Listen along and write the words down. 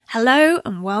Hello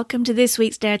and welcome to this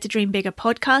week's Dare to Dream Bigger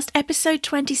podcast, episode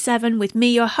 27 with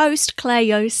me, your host, Claire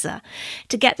Yosa.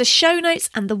 To get the show notes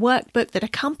and the workbook that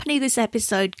accompany this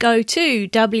episode, go to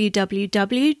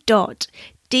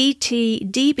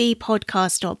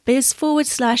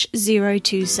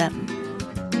www.dtdbpodcast.biz/027.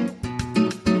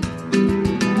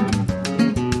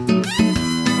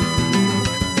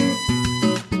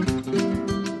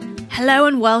 Hello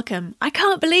and welcome. I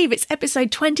can't believe it's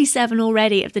episode 27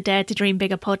 already of the Dare to Dream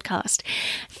Bigger podcast.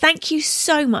 Thank you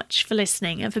so much for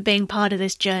listening and for being part of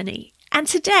this journey. And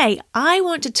today I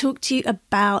want to talk to you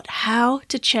about how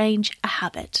to change a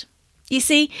habit. You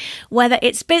see, whether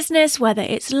it's business, whether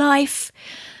it's life,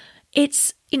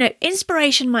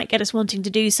 inspiration might get us wanting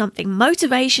to do something.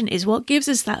 Motivation is what gives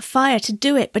us that fire to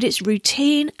do it, but it's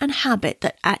routine and habit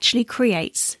that actually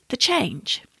creates the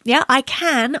change. Yeah, I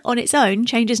can, on its own,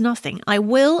 changes nothing. I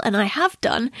will, and I have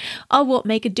done, are what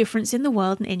make a difference in the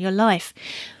world and in your life.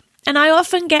 And I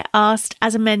often get asked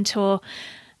as a mentor,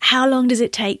 how long does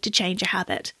it take to change a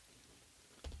habit?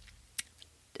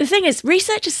 The thing is,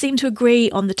 researchers seem to agree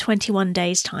on the 21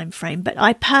 days time frame, but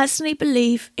I personally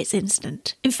believe it's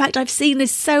instant. In fact, I've seen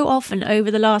this so often over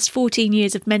the last 14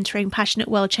 years of mentoring passionate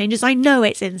world changers. I know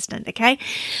it's instant, okay?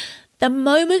 The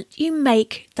moment you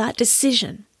make that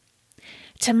decision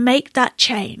to make that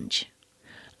change,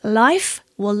 life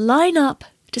will line up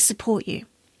to support you.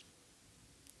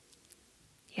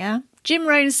 Yeah? Jim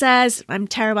Rohn says, I'm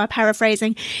terrible at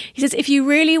paraphrasing, he says, if you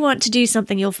really want to do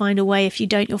something, you'll find a way. If you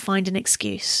don't, you'll find an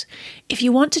excuse. If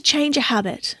you want to change a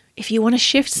habit, if you want to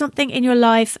shift something in your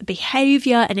life, a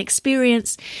behavior, an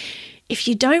experience, if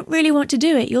you don't really want to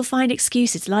do it, you'll find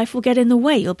excuses. Life will get in the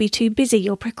way. You'll be too busy.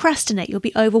 You'll procrastinate. You'll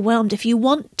be overwhelmed. If you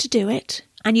want to do it,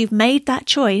 and you've made that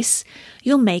choice,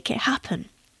 you'll make it happen.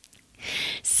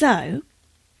 So,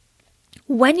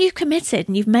 when you've committed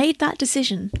and you've made that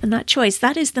decision and that choice,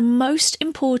 that is the most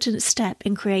important step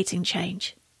in creating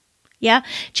change. Yeah?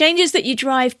 Changes that you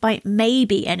drive by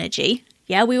maybe energy.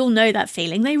 Yeah, we all know that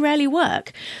feeling. They rarely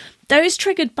work. Those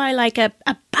triggered by like a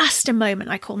basta moment,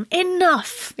 I call them.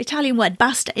 Enough. Italian word,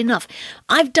 basta, enough.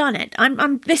 I've done it.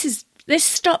 This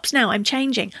stops now. I'm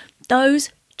changing.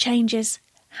 Those changes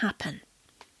happen.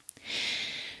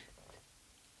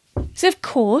 So, of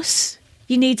course,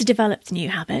 you need to develop the new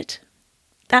habit.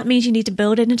 That means you need to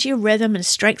build it into your rhythm and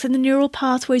strengthen the neural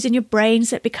pathways in your brain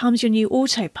so it becomes your new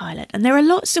autopilot. And there are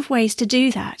lots of ways to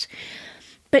do that.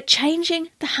 But changing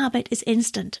the habit is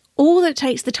instant. All that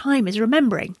takes the time is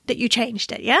remembering that you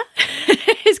changed it, yeah?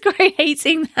 It's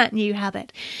creating that new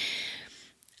habit.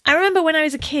 I remember when I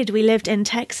was a kid, we lived in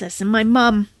Texas and my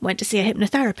mum went to see a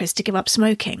hypnotherapist to give up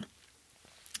smoking.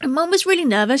 And Mum was really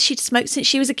nervous. She'd smoked since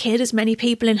she was a kid, as many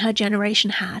people in her generation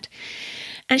had.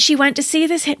 And she went to see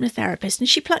this hypnotherapist and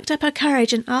she plucked up her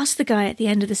courage and asked the guy at the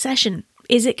end of the session,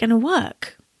 is it going to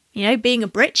work? You know, being a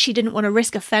Brit, she didn't want to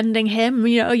risk offending him.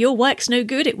 You know, your work's no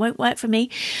good. It won't work for me.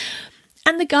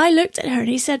 And the guy looked at her and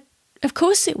he said, of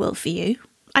course it will for you.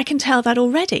 I can tell that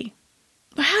already.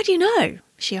 Well, how do you know?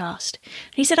 She asked.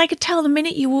 And he said, I could tell the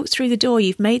minute you walk through the door,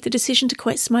 you've made the decision to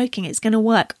quit smoking. It's going to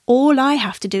work. All I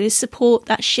have to do is support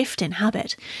that shift in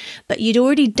habit. But you'd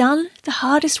already done the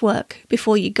hardest work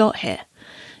before you got here.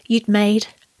 You'd made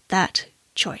that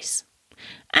choice.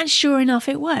 And sure enough,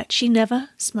 it worked. She never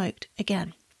smoked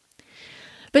again.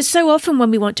 But so often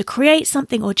when we want to create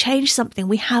something or change something,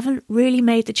 we haven't really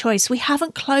made the choice. We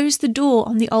haven't closed the door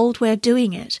on the old way of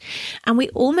doing it. And we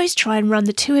almost try and run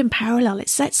the two in parallel. It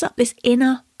sets up this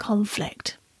inner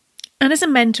conflict. And as a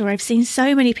mentor, I've seen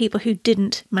so many people who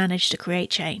didn't manage to create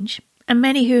change, and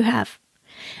many who have.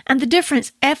 And the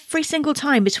difference every single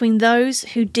time between those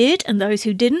who did and those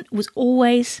who didn't was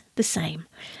always the same.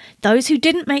 Those who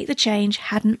didn't make the change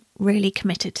hadn't really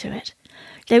committed to it.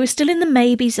 They were still in the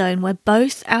maybe zone where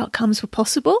both outcomes were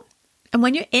possible. And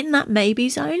when you're in that maybe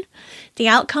zone, the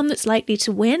outcome that's likely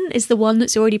to win is the one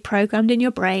that's already programmed in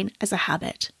your brain as a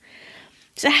habit.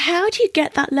 So how do you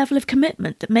get that level of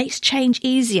commitment that makes change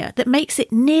easier, that makes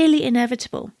it nearly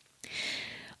inevitable?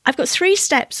 I've got 3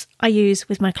 steps I use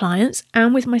with my clients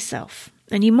and with myself.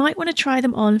 And you might want to try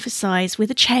them on for size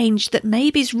with a change that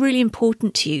maybe is really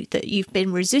important to you, that you've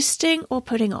been resisting or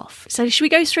putting off. So should we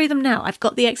go through them now? I've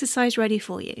got the exercise ready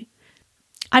for you.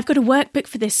 I've got a workbook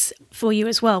for this for you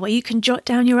as well, where you can jot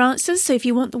down your answers. So if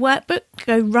you want the workbook,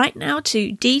 go right now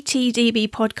to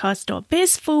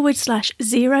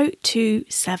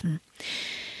dtdbpodcast.biz/027.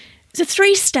 So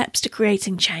 3 steps to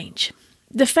creating change.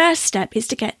 The first step is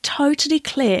to get totally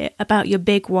clear about your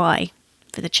big why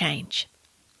for the change.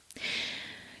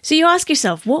 So you ask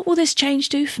yourself, what will this change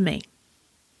do for me?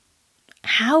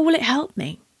 How will it help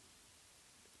me?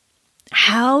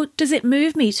 How does it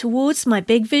move me towards my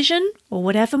big vision or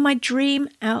whatever my dream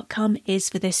outcome is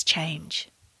for this change?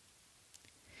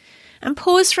 And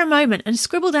pause for a moment and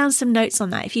scribble down some notes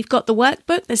on that. If you've got the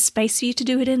workbook, there's space for you to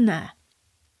do it in there.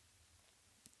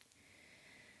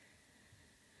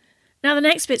 Now, the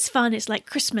next bit's fun. It's like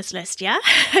Christmas list, yeah?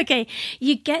 Okay,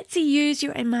 you get to use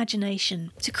your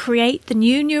imagination to create the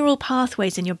new neural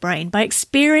pathways in your brain by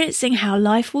experiencing how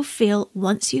life will feel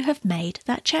once you have made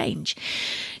that change.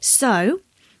 So,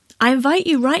 I invite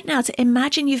you right now to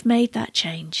imagine you've made that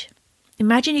change.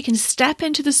 Imagine you can step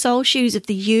into the soul shoes of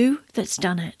the you that's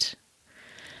done it.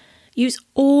 Use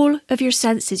all of your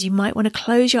senses. You might want to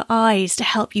close your eyes to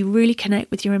help you really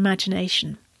connect with your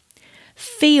imagination.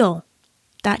 Feel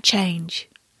that change.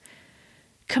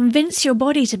 Convince your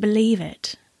body to believe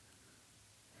it.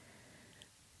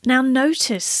 Now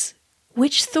notice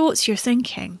which thoughts you're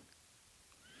thinking.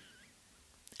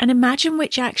 And imagine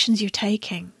which actions you're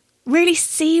taking. Really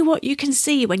see what you can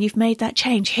see when you've made that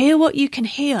change. Hear what you can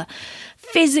hear.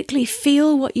 Physically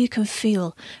feel what you can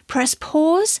feel. Press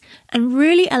pause and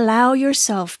really allow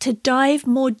yourself to dive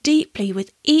more deeply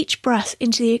with each breath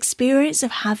into the experience of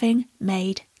having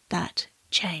made that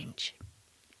change.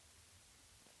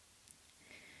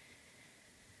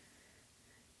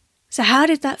 So how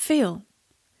did that feel?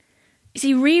 You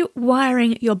see,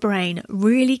 rewiring your brain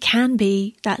really can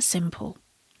be that simple.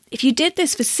 If you did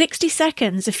this for 60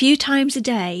 seconds a few times a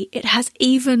day, it has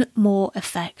even more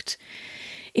effect.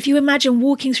 If you imagine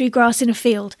walking through grass in a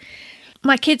field,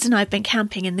 my kids and I have been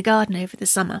camping in the garden over the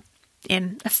summer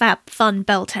in a fun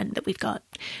bell tent that we've got.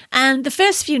 And the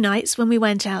first few nights when we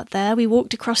went out there, we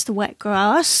walked across the wet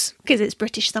grass because it's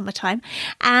British summertime,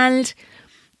 and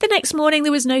the next morning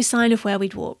there was no sign of where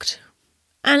we'd walked.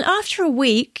 And after a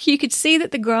week, you could see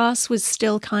that the grass was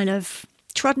still kind of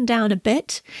trodden down a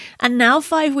bit. And now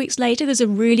 5 weeks later, there's a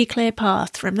really clear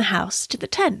path from the house to the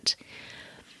tent.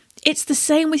 It's the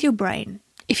same with your brain.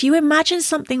 If you imagine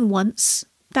something once,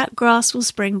 that grass will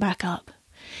spring back up.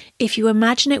 If you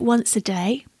imagine it once a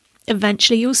day,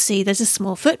 eventually you'll see there's a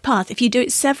small footpath. If you do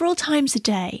it several times a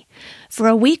day, for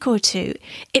a week or two,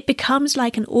 it becomes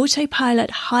like an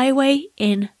autopilot highway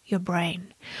in your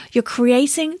brain. You're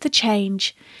creating the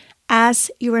change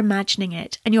as you're imagining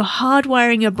it, and you're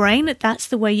hardwiring your brain that that's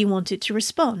the way you want it to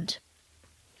respond.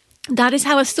 That is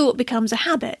how a thought becomes a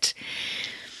habit.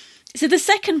 So the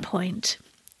second point,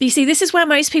 you see, this is where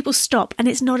most people stop, and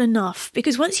it's not enough,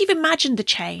 because once you've imagined the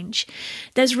change,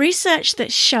 there's research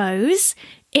that shows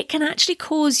it can actually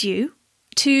cause you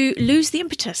to lose the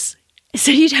impetus.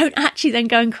 So you don't actually then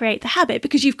go and create the habit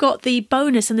because you've got the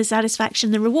bonus and the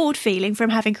satisfaction, the reward feeling from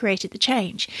having created the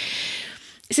change.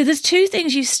 So there's two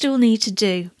things you still need to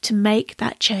do to make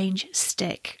that change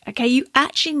stick. Okay, you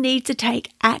actually need to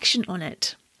take action on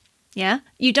it. Yeah,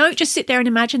 you don't just sit there and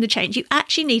imagine the change. You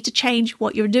actually need to change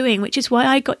what you're doing, which is why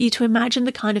I got you to imagine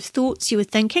the kind of thoughts you were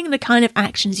thinking and the kind of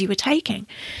actions you were taking.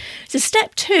 So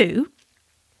step 2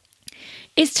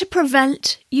 is to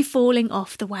prevent you falling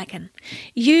off the wagon.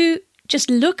 You just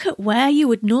look at where you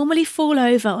would normally fall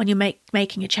over on your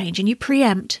making a change, and you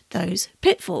preempt those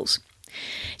pitfalls.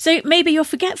 So maybe you're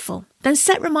forgetful. Then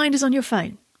set reminders on your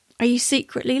phone. Are you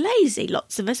secretly lazy?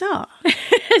 Lots of us are.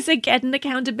 So get an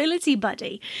accountability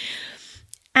buddy.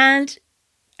 And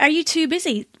are you too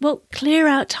busy? Well, clear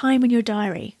out time in your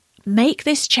diary. Make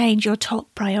this change your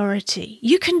top priority.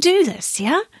 You can do this,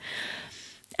 yeah?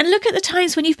 And look at the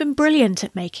times when you've been brilliant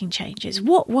at making changes.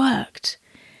 What worked?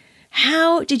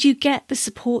 How did you get the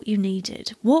support you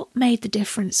needed? What made the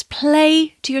difference?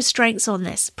 Play to your strengths on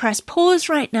this. Press pause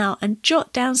right now and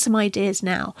jot down some ideas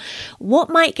now. What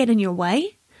might get in your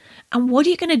way? And what are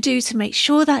you going to do to make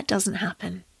sure that doesn't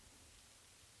happen?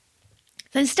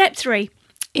 Then step 3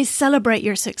 is celebrate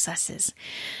your successes.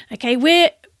 Okay, we're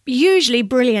usually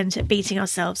brilliant at beating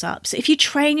ourselves up. So if you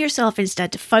train yourself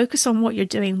instead to focus on what you're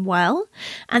doing well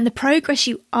and the progress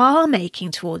you are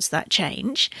making towards that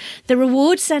change, the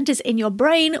reward centers in your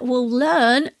brain will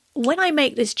learn, when I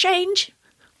make this change,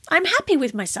 I'm happy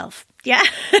with myself. Yeah.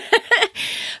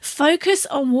 Focus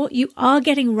on what you are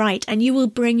getting right and you will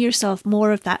bring yourself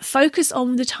more of that. Focus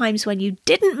on the times when you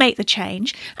didn't make the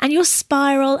change and you'll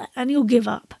spiral and you'll give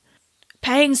up.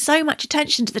 Paying so much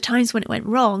attention to the times when it went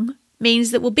wrong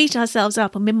means that we'll beat ourselves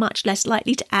up and be much less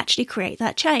likely to actually create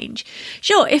that change.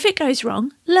 Sure, if it goes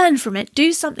wrong, learn from it,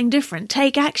 do something different,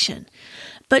 take action.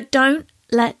 But don't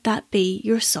let that be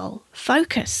your sole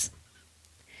focus.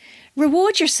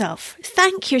 Reward yourself.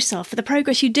 Thank yourself for the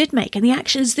progress you did make and the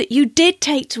actions that you did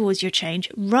take towards your change,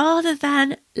 rather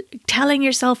than telling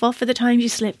yourself off for the times you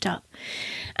slipped up.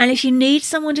 And if you need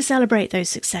someone to celebrate those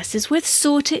successes with,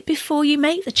 sort it before you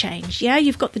make the change. Yeah,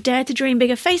 you've got the Dare to Dream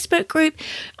Bigger Facebook group.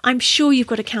 I'm sure you've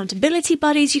got accountability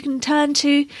buddies you can turn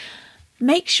to.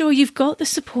 Make sure you've got the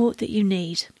support that you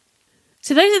need.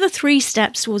 So those are the 3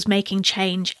 steps towards making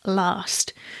change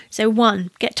last. So 1,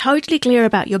 get totally clear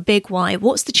about your big why.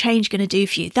 What's the change going to do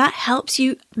for you? That helps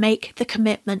you make the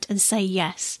commitment and say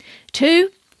yes.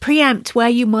 2, preempt where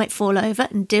you might fall over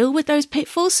and deal with those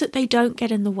pitfalls so that they don't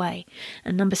get in the way.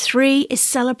 And number 3 is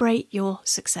celebrate your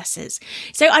successes.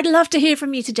 So I'd love to hear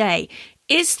from you today.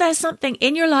 Is there something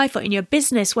in your life or in your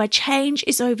business where change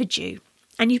is overdue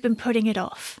and you've been putting it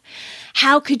off?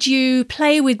 How could you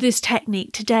play with this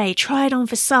technique today? Try it on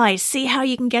for size. See how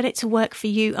you can get it to work for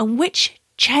you. And which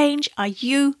change are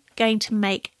you going to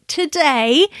make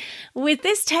today with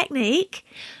this technique?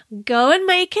 Go and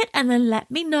make it and then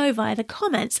let me know via the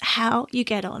comments how you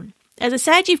get on. As I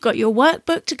said, you've got your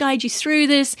workbook to guide you through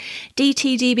this,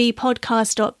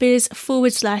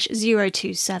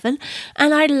 dtdbpodcast.biz/027,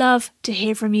 and I'd love to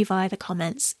hear from you via the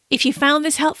comments. If you found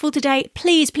this helpful today,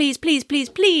 please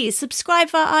subscribe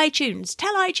via iTunes.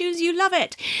 Tell iTunes you love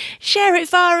it. Share it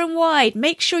far and wide.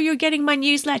 Make sure you're getting my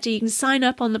newsletter. You can sign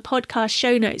up on the podcast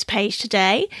show notes page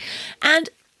today. And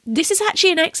this is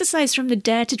actually an exercise from the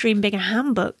Dare to Dream Bigger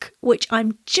handbook, which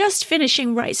I'm just finished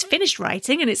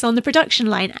writing, and it's on the production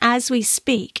line as we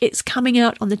speak. It's coming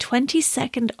out on the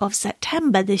 22nd of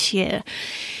September this year.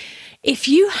 If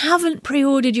you haven't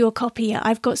pre-ordered your copy yet,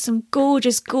 I've got some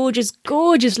gorgeous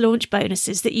launch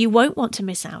bonuses that you won't want to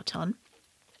miss out on.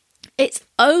 It's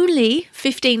only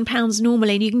 £15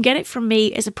 normally, and you can get it from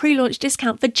me as a pre-launch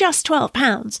discount for just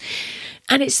 £12.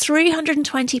 And it's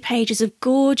 320 pages of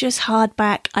gorgeous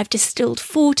hardback. I've distilled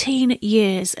 14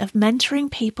 years of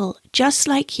mentoring people just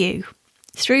like you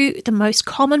through the most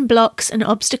common blocks and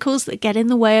obstacles that get in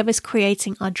the way of us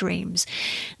creating our dreams.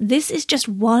 This is just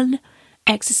one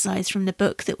exercise from the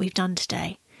book that we've done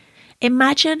today.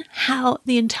 Imagine how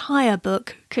the entire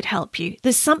book could help you.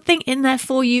 There's something in there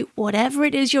for you, whatever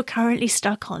it is you're currently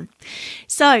stuck on.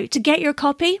 So to get your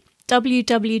copy,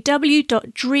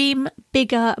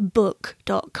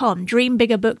 www.dreambiggerbook.com,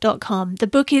 dreambiggerbook.com. The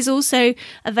book is also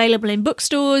available in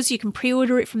bookstores. You can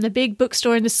pre-order it from the big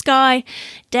bookstore in the sky.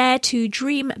 Dare to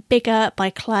Dream Bigger by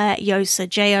Claire Josa,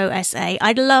 Josa.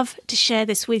 I'd love to share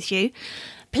this with you.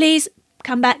 Please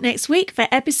come back next week for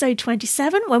episode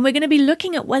 27, when we're going to be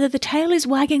looking at whether the tail is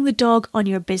wagging the dog on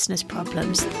your business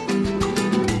problems.